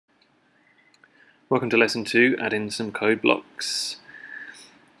Welcome to lesson 2, add in some code blocks.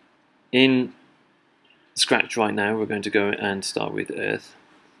 In Scratch right now we're going to go and start with Earth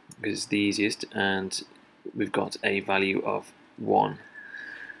because it's the easiest, and we've got a value of 1.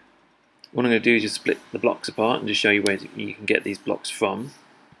 What I'm going to do is just split the blocks apart and just show you where you can get these blocks from.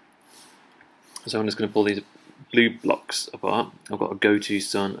 So I'm just going to pull these blue blocks apart. I've got a go to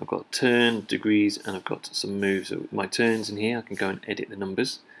sun, I've got turn, degrees, and I've got some moves. So my turns in here, I can go and edit the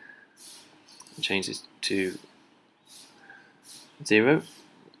numbers. Change this to 0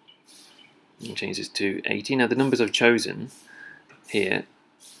 and change this to 80. Now the numbers I've chosen here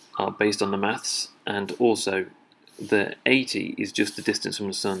are based on the maths, and also the 80 is just the distance from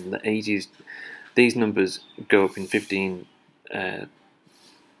the sun. The 80 is, these numbers go up in 15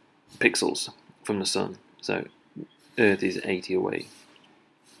 pixels from the sun, so Earth is 80 away.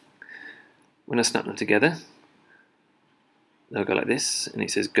 When I snap them together, they'll go like this, and it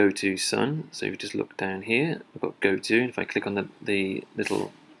says go to sun. So if you just look down here, I've got go to, and if I click on the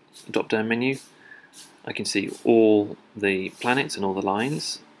little drop down menu, I can see all the planets and all the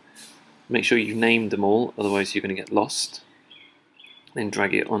lines. Make sure you name them all, otherwise you're going to get lost. Then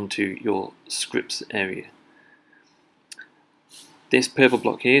drag it onto your scripts area. This purple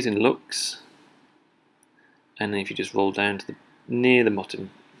block here is in looks, and then if you just roll down to near the bottom,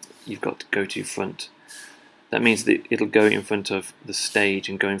 you've got to go to front. That means that it'll go in front of the stage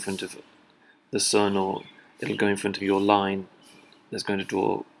and go in front of the sun, or it'll go in front of your line that's going to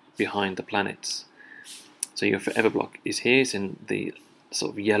draw behind the planets. So your forever block is here. It's in the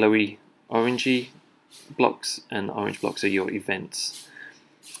sort of yellowy, orangey blocks, and the orange blocks are your events.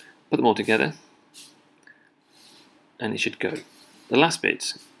 Put them all together and it should go. The last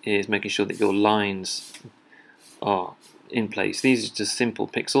bit is making sure that your lines are in place. These are just simple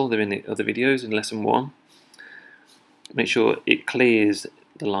pixel. They're in the other videos in lesson 1. Make sure it clears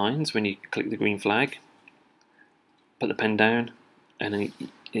the lines when you click the green flag. Put the pen down, and then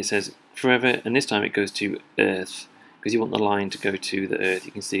it says forever, and this time it goes to Earth because you want the line to go to the Earth.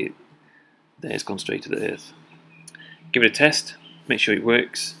 You can see it there, it's gone straight to the Earth. Give it a test, make sure it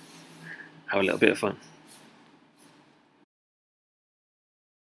works, have a little bit of fun.